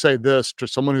I would just say this to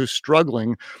someone who's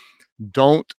struggling: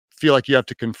 don't feel like you have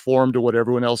to conform to what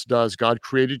everyone else does. God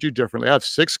created you differently. I have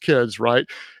 6 kids, right?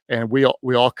 And we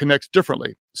all connect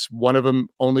differently. One of them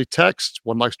only texts,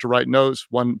 one likes to write notes,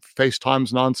 one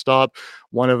FaceTimes nonstop,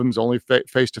 one of them's only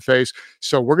face to face.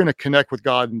 So we're going to connect with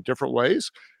God in different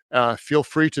ways. Feel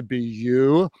free to be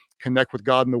you, connect with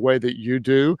God in the way that you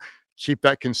do. Keep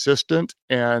that consistent,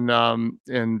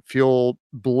 and feel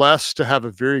blessed to have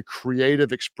a very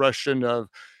creative expression of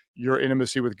your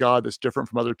intimacy with God that's different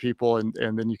from other people, and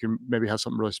then you can maybe have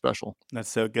something really special. That's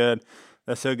so good.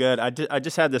 That's so good. I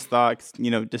just had this thought,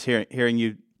 you know, just hearing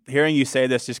you say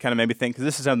this just kind of made me think, because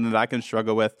this is something that I can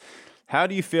struggle with. How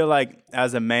do you feel like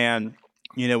as a man,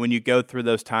 you know, when you go through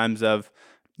those times of,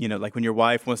 you know, like when your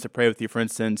wife wants to pray with you, for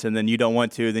instance, and then you don't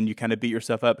want to, then you kind of beat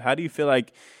yourself up. How do you feel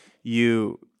like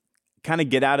you kind of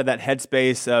get out of that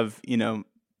headspace of, you know,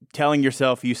 telling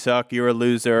yourself you suck, you're a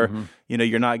loser, you know,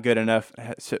 you're not good enough?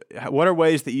 So what are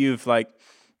ways that you've, like,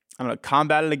 I don't know,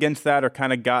 combated against that, or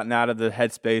kind of gotten out of the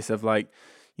headspace of, like,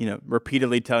 you know,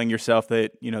 repeatedly telling yourself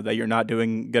that, you know, that you're not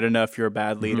doing good enough, you're a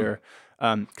bad leader?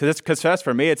 Because that's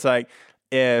for me, it's like,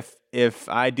 if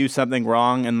I do something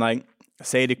wrong and like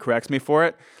Sadie corrects me for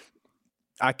it,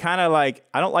 I kind of like,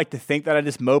 I don't like to think that I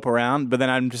just mope around, but then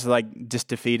I'm just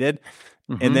defeated.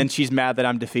 And then she's mad that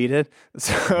I'm defeated.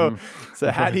 So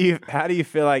how do you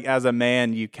feel like as a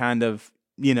man, you kind of,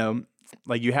 you know,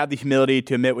 like you have the humility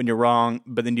to admit when you're wrong,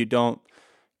 but then you don't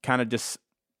kind of just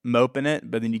mope in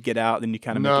it, but then you get out, then you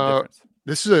kind of make a difference?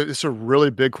 This is a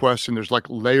really big question. There's like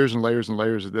layers and layers and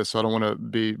layers of this. So I don't want to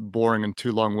be boring and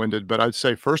too long-winded, but I'd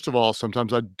say, first of all,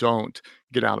 sometimes I don't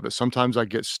get out of it. Sometimes I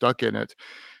get stuck in it,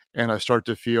 and I start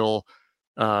to feel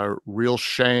real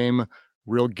shame,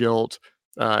 real guilt,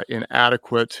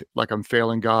 inadequate, like I'm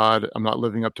failing God. I'm not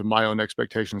living up to my own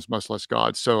expectations, much less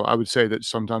God. So I would say that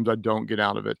sometimes I don't get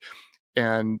out of it.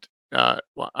 And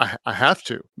I have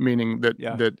to, meaning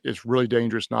that it's really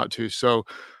dangerous not to. So,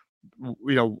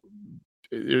 you know,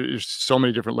 there's so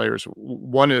many different layers.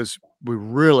 One is we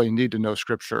really need to know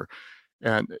Scripture.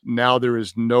 And now there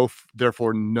is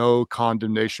therefore no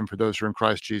condemnation for those who are in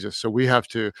Christ Jesus. So we have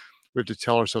to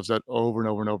tell ourselves that over and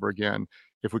over and over again.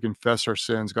 If we confess our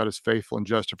sins, God is faithful and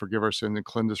just to forgive our sins and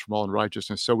cleanse us from all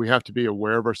unrighteousness. So we have to be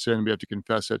aware of our sin. We have to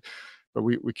confess it, but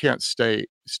we can't stay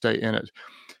in it.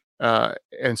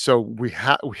 And so we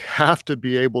have to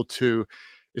be able to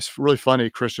it's really funny,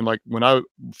 Christian. Like when I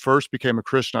first became a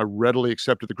Christian, I readily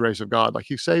accepted the grace of God. Like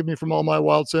he saved me from all my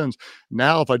wild sins.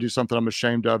 Now, if I do something I'm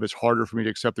ashamed of, it's harder for me to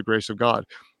accept the grace of God.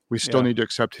 We still Yeah. need to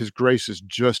accept his grace is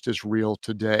just as real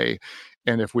today.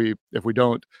 And if we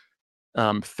don't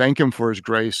thank him for his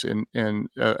grace and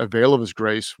avail of his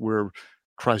grace, where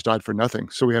Christ died for nothing.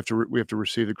 So we have to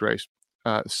receive the grace.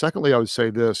 Secondly, I would say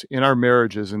this in our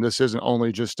marriages, and this isn't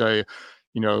only just a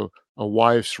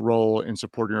wife's role in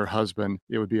supporting her husband,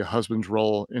 it would be a husband's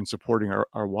role in supporting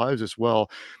our wives as well,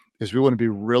 is we want to be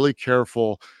really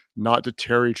careful not to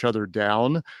tear each other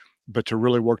down, but to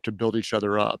really work to build each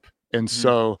other up. And Mhm.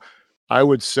 so I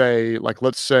would say, like,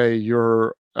 let's say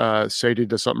you're Sadie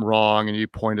does something wrong and you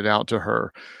point it out to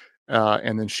her,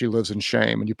 and then she lives in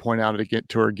shame and you point out it again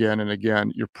to her again and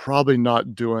again, you're probably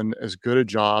not doing as good a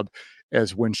job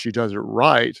as when she does it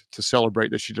right, to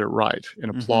celebrate that she did it right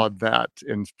and Mhm. applaud that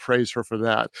and praise her for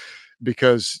that.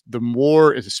 Because the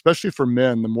more, especially for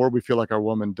men, the more we feel like our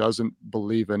woman doesn't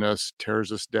believe in us,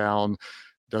 tears us down,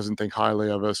 doesn't think highly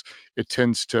of us, it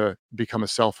tends to become a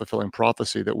self-fulfilling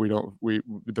prophecy that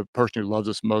the person who loves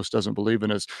us most doesn't believe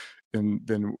in us,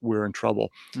 then we're in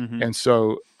trouble. Mhm. And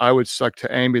so I would like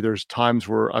to Amy, there's times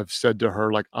where I've said to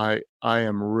her, like, I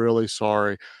am really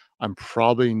sorry. I'm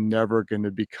probably never going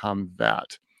to become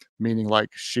that. Meaning like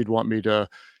she'd want me to,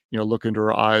 look into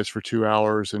her eyes for 2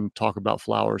 hours and talk about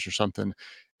flowers or something.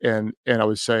 And I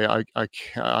would say,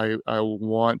 I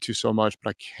want to so much,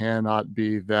 but I cannot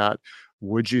be that.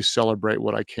 Would you celebrate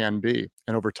what I can be?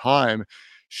 And over time,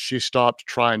 she stopped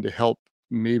trying to help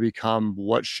me become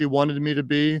what she wanted me to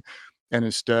be, and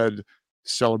instead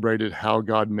celebrated how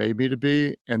God made me to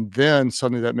be. And then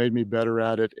something that made me better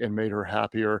at it and made her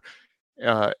happier.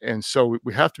 And so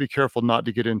we have to be careful not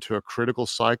to get into a critical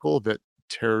cycle that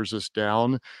tears us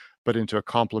down, but into a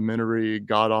complementary,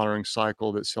 God honoring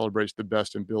cycle that celebrates the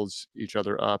best and builds each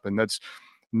other up. And that's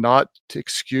not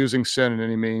excusing sin in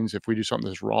any means. If we do something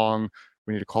that's wrong,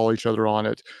 we need to call each other on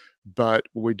it. But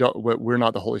we're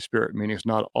not the Holy Spirit, meaning it's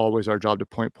not always our job to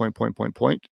point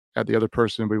at the other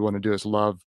person. We want to do is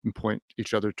love and point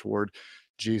each other toward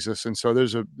Jesus. And so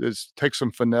takes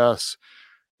some finesse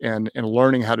and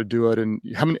learning how to do it. And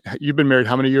you've been married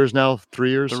how many years now?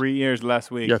 3 years? 3 years last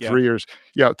week. Yeah, Yeah. 3 years.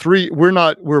 Yeah,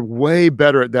 we're way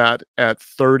better at that at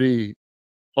 30,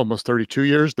 almost 32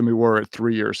 years than we were at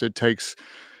 3 years. It takes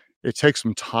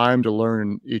some time to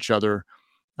learn each other.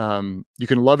 You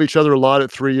can love each other a lot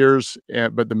at 3 years,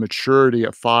 but the maturity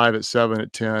at 5, at 7,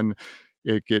 at 10,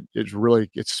 it's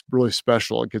really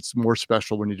special. It gets more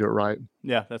special when you do it right.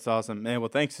 Yeah, that's awesome, man. Well,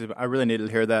 thanks. I really needed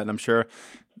to hear that, and I'm sure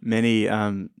many,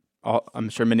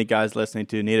 many guys listening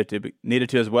to needed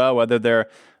to as well. Whether they're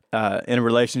in a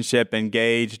relationship,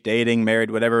 engaged, dating,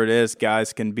 married, whatever it is,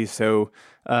 guys can be so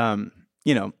hard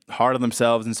on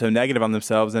themselves and so negative on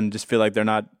themselves, and just feel like they're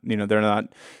not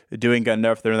doing good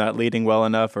enough, they're not leading well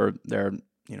enough, or they're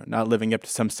not living up to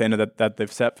some standard that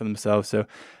they've set for themselves. So,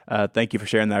 thank you for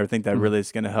sharing that. I think that really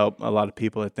is going to help a lot of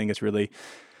people. I think it's really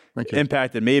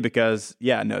impacted me because,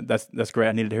 that's great.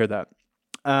 I needed to hear that.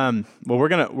 Well, we're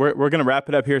gonna wrap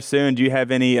it up here soon. Do you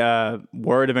have any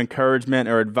word of encouragement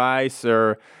or advice,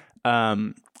 or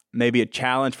maybe a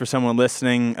challenge for someone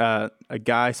listening? A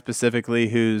guy specifically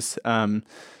who's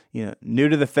new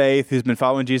to the faith, who's been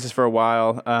following Jesus for a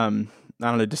while. I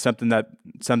don't know, just something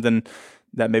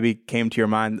that maybe came to your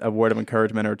mind, a word of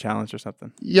encouragement or a challenge or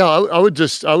something. Yeah, I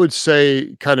would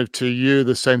say kind of to you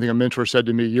the same thing a mentor said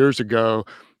to me years ago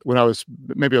when I was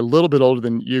maybe a little bit older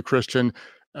than you, Christian,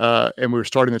 and we were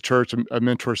starting the church. A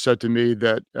mentor said to me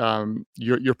that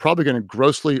you're probably going to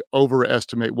grossly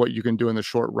overestimate what you can do in the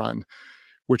short run,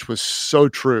 which was so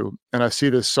true. And I see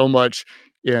this so much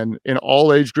in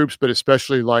all age groups, but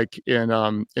especially like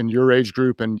in your age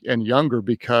group and younger,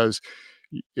 because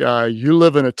you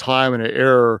live in a time and an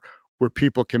era where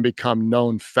people can become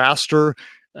known faster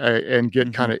and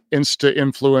get kind of insta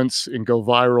influence and go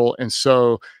viral. And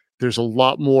so there's a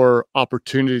lot more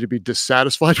opportunity to be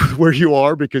dissatisfied with where you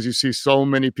are because you see so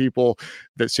many people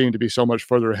that seem to be so much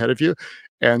further ahead of you.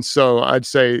 And so I'd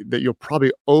say that you'll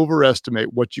probably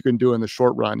overestimate what you can do in the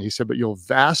short run. He said, but you'll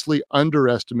vastly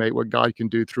underestimate what God can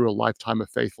do through a lifetime of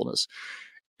faithfulness.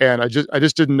 And I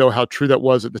just didn't know how true that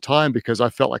was at the time, because I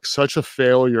felt like such a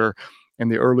failure in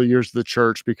the early years of the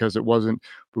church because we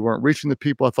weren't reaching the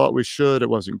people I thought we should. It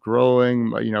wasn't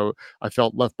growing. I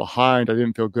felt left behind. I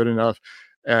didn't feel good enough.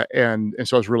 And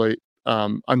so I was really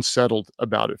unsettled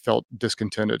about it, felt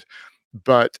discontented.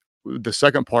 But the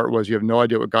second part was you have no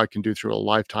idea what God can do through a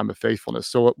lifetime of faithfulness.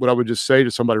 So what I would just say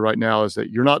to somebody right now is that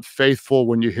you're not faithful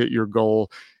when you hit your goal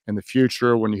in the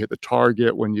future, when you hit the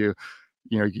target, when you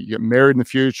you get married in the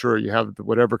future, or you have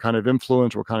whatever kind of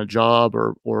influence or kind of job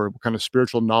or what kind of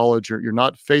spiritual knowledge, you're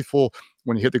not faithful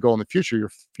when you hit the goal in the future.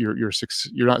 You're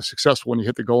not successful when you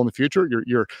hit the goal in the future.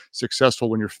 You're successful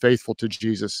when you're faithful to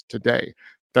Jesus today.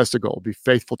 That's the goal. Be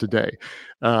faithful today.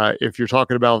 If you're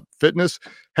talking about fitness,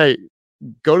 hey,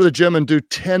 go to the gym and do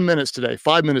 10 minutes today,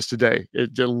 5 minutes today. A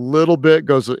little bit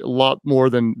goes a lot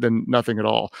more than nothing at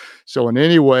all. So in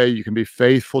any way you can be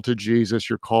faithful to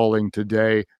Jesus, your calling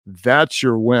today, that's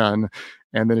your win.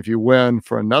 And then if you win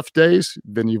for enough days,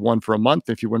 then you've won for a month.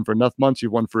 If you win for enough months,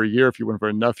 you've won for a year. If you win for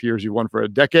enough years, you won for a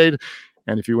decade.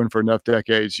 And if you win for enough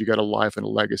decades, you got a life and a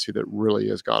legacy that really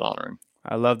is God honoring.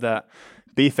 I love that.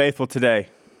 Be faithful today.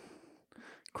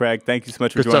 Craig, thank you so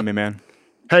much for joining me, man.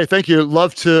 Hey, thank you.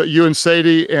 Love to you and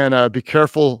Sadie, and be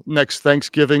careful next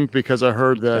Thanksgiving, because I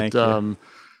heard that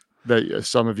that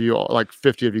some of you, like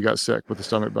 50 of you, got sick with the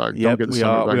stomach bug. Yep, Don't get the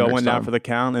stomach bug. We all next went time. down for the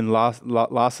count and lost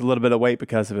a little bit of weight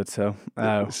because of it. So,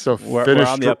 we're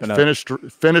on the up and up.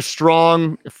 Finish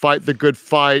strong. Fight the good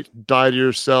fight. Die to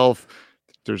yourself.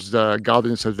 There's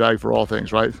godliness has value for all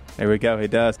things, right? There we go. He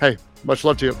does. Hey, much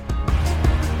love to you.